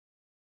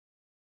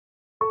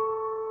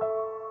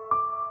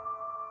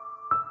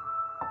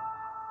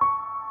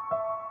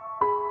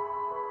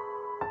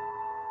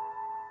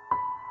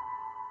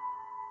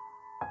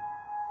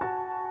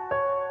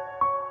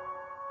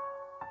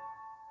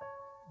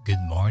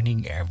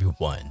morning,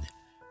 everyone.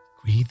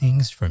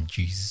 Greetings from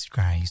Jesus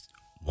Christ,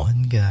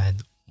 one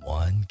God,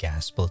 one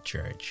Gospel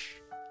Church.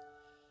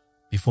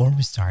 Before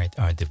we start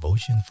our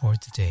devotion for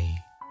today,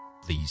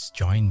 please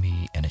join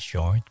me in a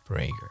short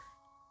prayer.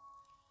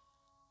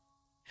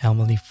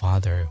 Heavenly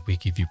Father, we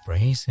give you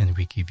praise and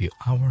we give you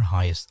our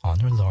highest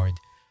honor, Lord,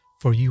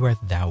 for you art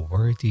thou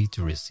worthy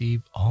to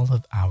receive all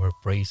of our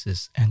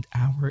praises and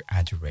our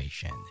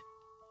adoration.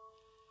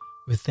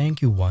 We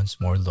thank you once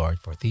more, Lord,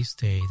 for this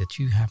day that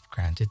you have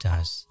granted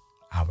us,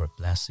 our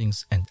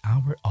blessings and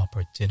our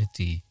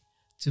opportunity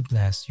to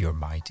bless your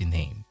mighty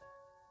name.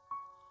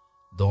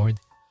 Lord,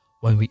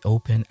 when we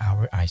open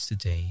our eyes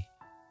today,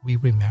 we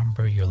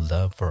remember your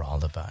love for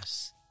all of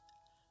us.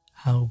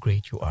 How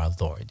great you are,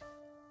 Lord,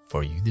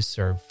 for you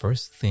deserve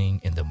first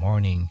thing in the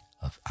morning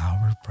of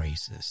our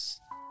praises.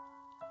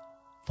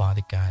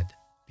 Father God,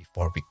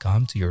 before we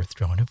come to your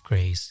throne of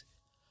grace,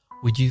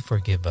 would you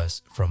forgive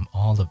us from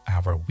all of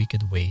our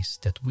wicked ways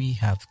that we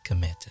have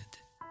committed?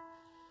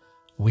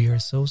 We are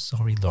so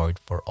sorry, Lord,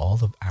 for all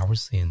of our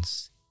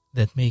sins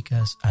that make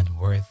us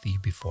unworthy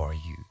before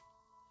you.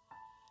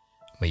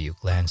 May you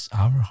cleanse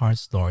our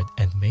hearts, Lord,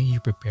 and may you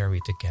prepare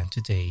it again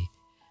today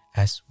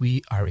as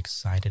we are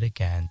excited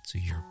again to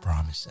your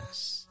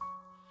promises.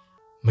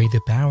 May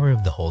the power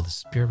of the Holy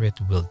Spirit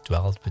will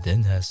dwell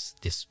within us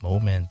this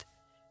moment,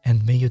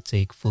 and may you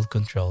take full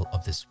control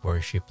of this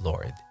worship,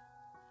 Lord.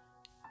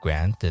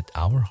 Grant that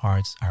our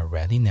hearts are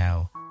ready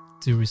now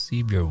to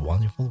receive your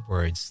wonderful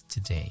words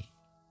today.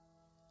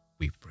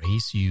 We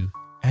praise you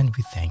and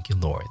we thank you,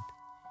 Lord.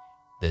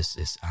 This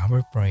is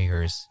our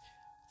prayers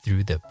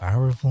through the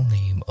powerful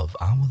name of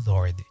our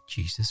Lord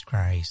Jesus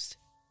Christ.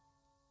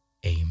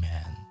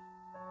 Amen.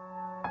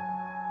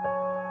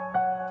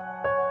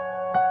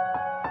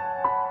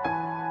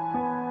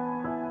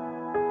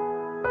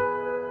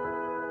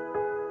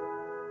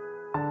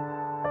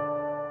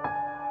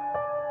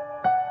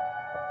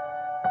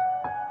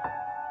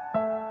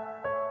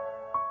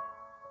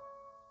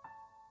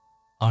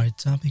 Our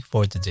topic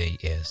for today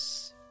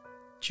is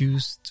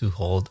Choose to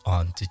Hold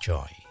On to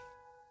Joy.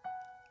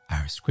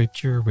 Our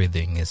scripture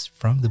reading is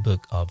from the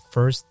book of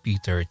 1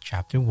 Peter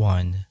chapter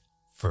 1,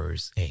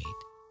 verse 8.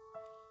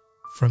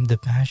 From the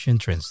Passion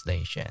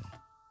Translation.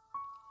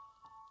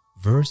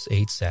 Verse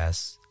 8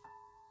 says,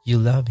 "You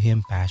love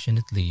him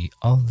passionately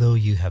although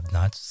you have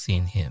not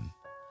seen him,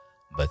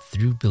 but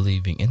through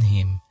believing in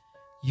him,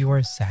 you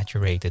are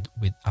saturated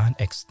with an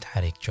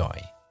ecstatic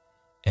joy,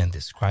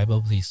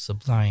 indescribably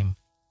sublime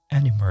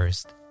and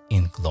immersed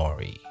in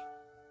glory."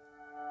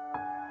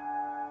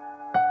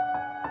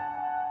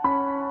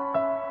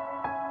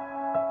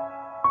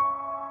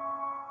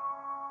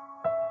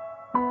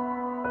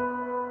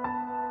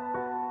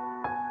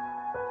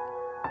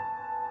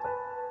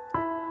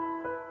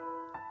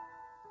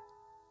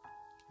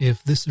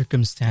 If the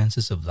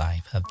circumstances of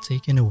life have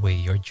taken away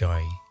your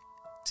joy,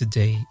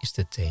 today is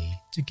the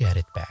day to get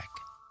it back.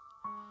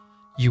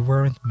 You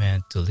weren't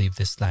meant to live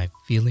this life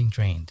feeling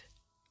drained,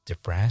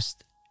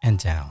 depressed, and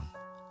down.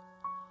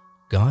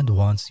 God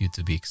wants you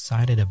to be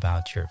excited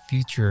about your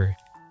future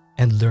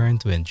and learn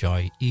to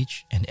enjoy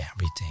each and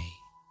every day.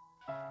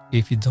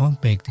 If you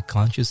don't make the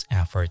conscious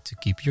effort to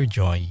keep your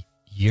joy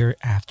year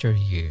after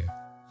year,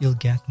 you'll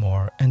get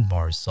more and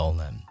more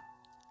solemn.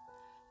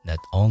 Not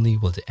only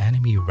will the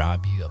enemy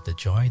rob you of the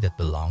joy that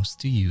belongs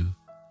to you,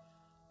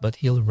 but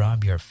he'll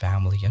rob your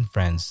family and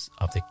friends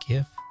of the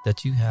gift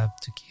that you have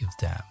to give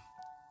them.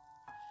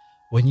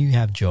 When you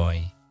have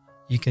joy,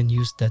 you can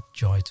use that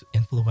joy to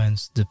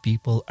influence the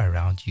people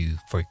around you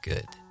for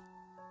good.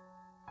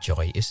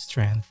 Joy is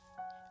strength,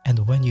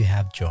 and when you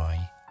have joy,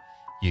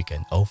 you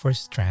can offer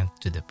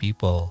strength to the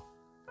people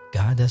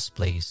God has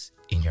placed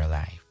in your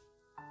life.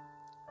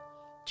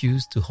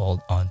 Choose to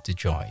hold on to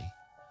joy,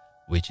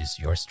 which is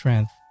your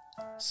strength,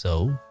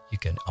 so you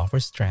can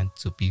offer strength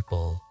to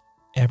people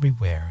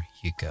everywhere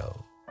you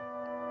go.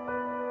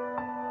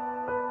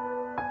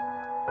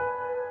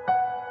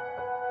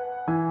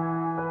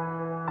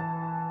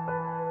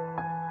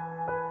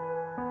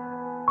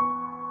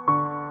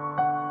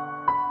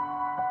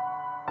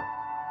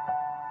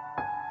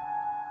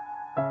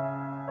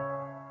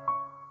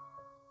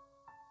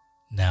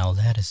 Now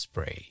let us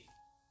pray.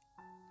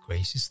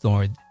 Gracious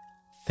Lord,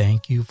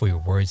 thank you for your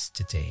words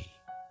today.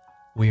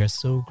 We are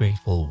so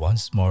grateful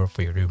once more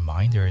for your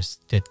reminders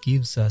that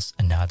gives us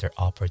another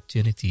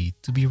opportunity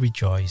to be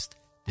rejoiced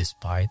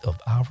despite of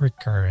our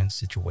current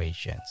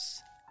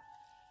situations.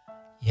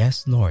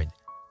 Yes, Lord,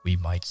 we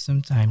might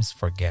sometimes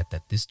forget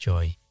that this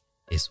joy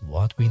is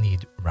what we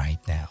need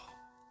right now.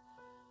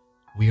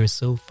 We are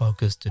so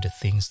focused to the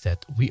things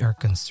that we are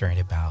concerned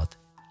about,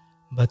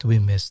 but we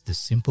miss the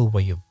simple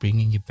way of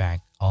bringing you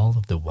back all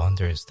of the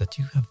wonders that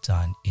you have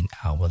done in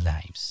our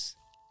lives.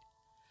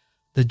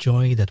 The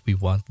joy that we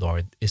want,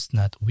 Lord, is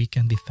not we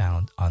can be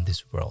found on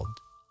this world.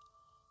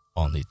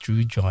 Only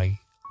true joy,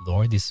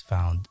 Lord, is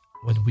found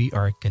when we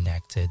are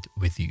connected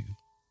with you.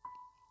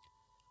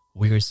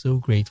 We are so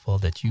grateful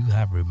that you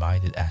have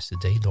reminded us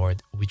today,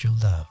 Lord, with your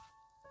love,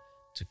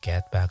 to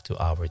get back to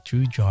our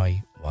true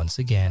joy once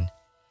again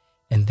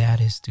and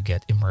that is to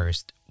get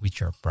immersed with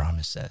your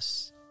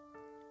promises.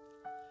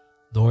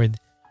 Lord,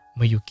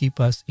 may you keep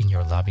us in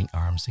your loving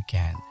arms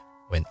again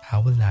when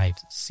our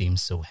lives seem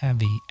so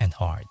heavy and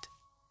hard.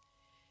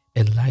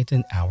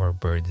 Enlighten our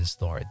burdens,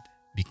 Lord,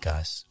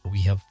 because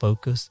we have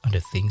focused on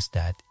the things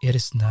that it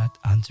is not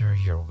under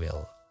your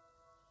will.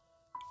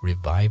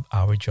 Revive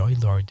our joy,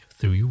 Lord,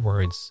 through your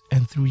words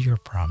and through your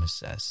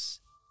promises.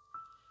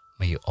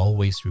 May you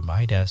always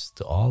remind us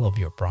to all of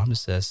your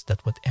promises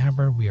that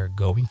whatever we are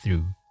going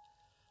through,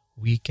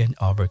 we can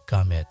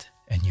overcome it,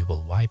 and you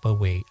will wipe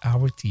away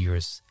our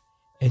tears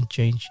and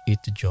change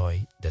it to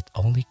joy that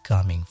only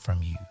coming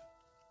from you.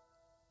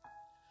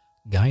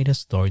 Guide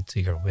us, Lord,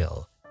 to your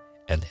will,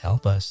 and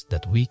help us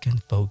that we can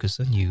focus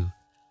on you,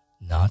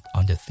 not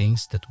on the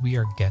things that we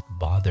are get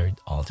bothered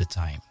all the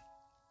time.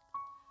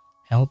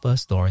 Help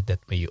us, Lord,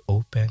 that may you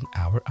open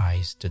our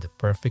eyes to the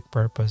perfect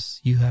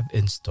purpose you have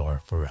in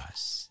store for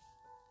us.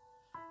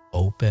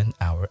 Open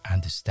our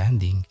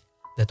understanding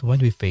that when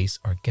we face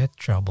or get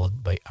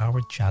troubled by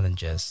our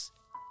challenges,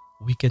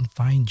 we can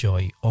find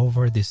joy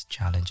over these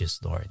challenges,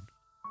 Lord.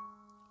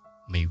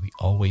 May we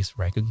always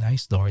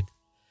recognize, Lord,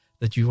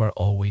 that you are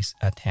always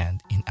at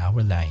hand in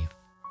our life,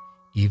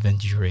 even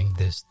during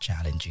these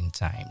challenging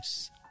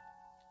times.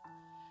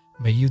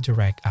 May you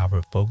direct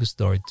our focus,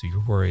 Lord, to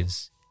your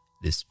words,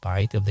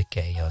 despite of the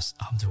chaos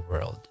of the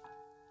world.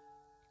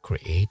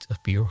 Create a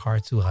pure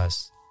heart to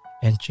us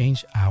and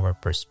change our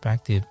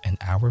perspective and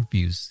our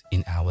views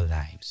in our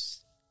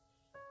lives.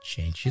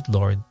 Change it,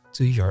 Lord,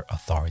 to your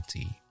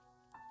authority.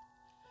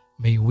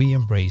 May we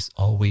embrace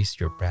always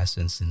your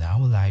presence in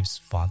our lives,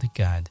 Father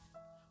God,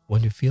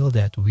 when we feel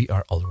that we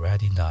are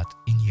already not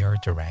in your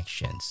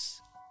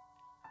directions.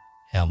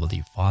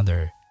 Heavenly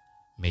Father,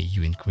 may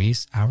you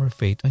increase our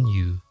faith on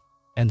you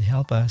and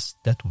help us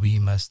that we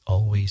must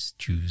always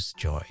choose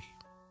joy.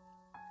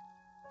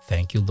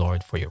 Thank you,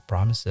 Lord, for your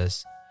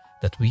promises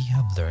that we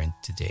have learned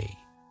today.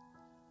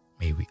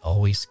 May we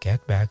always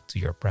get back to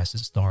your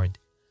presence, Lord,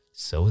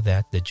 so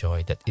that the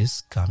joy that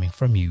is coming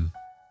from you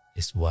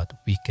is what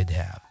we could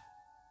have.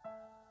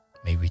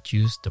 May we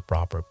choose the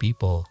proper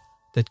people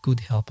that could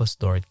help us,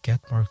 Lord,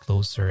 get more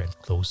closer and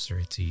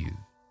closer to you.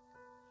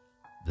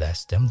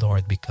 Bless them,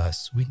 Lord,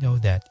 because we know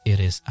that it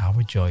is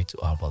our joy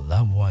to our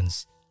loved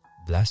ones,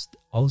 blessed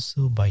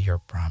also by your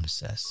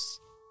promises.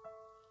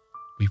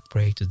 We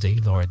pray today,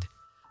 Lord,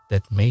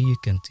 that may you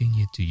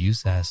continue to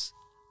use us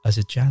as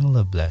a channel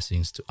of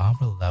blessings to our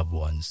loved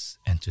ones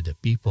and to the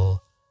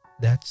people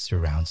that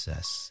surrounds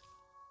us.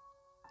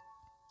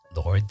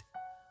 Lord,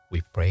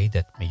 we pray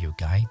that may you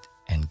guide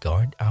and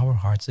guard our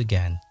hearts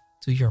again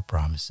to your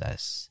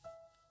promises.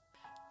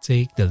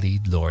 Take the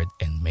lead, Lord,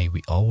 and may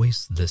we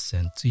always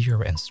listen to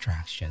your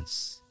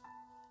instructions.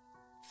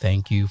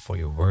 Thank you for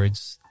your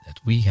words that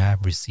we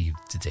have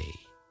received today.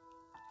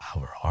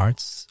 Our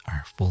hearts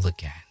are full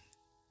again.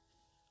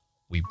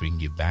 We bring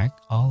you back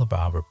all of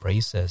our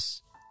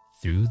praises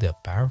through the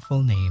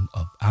powerful name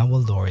of our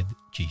Lord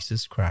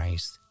Jesus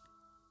Christ.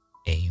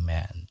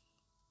 Amen.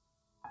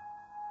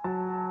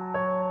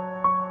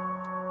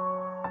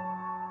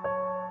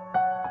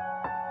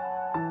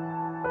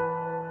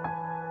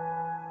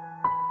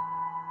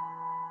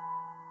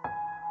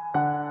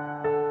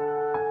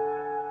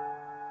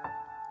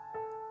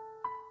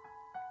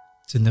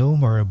 To know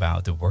more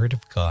about the Word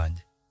of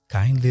God,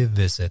 kindly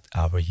visit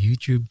our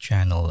YouTube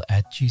channel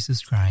at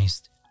Jesus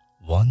Christ,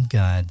 One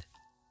God,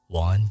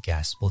 One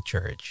Gospel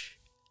Church.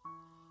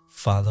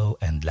 Follow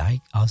and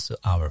like also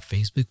our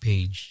Facebook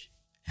page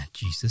at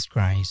Jesus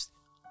Christ,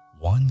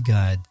 One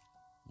God,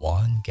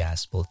 One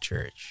Gospel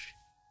Church.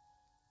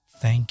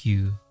 Thank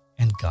you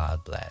and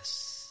God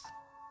bless.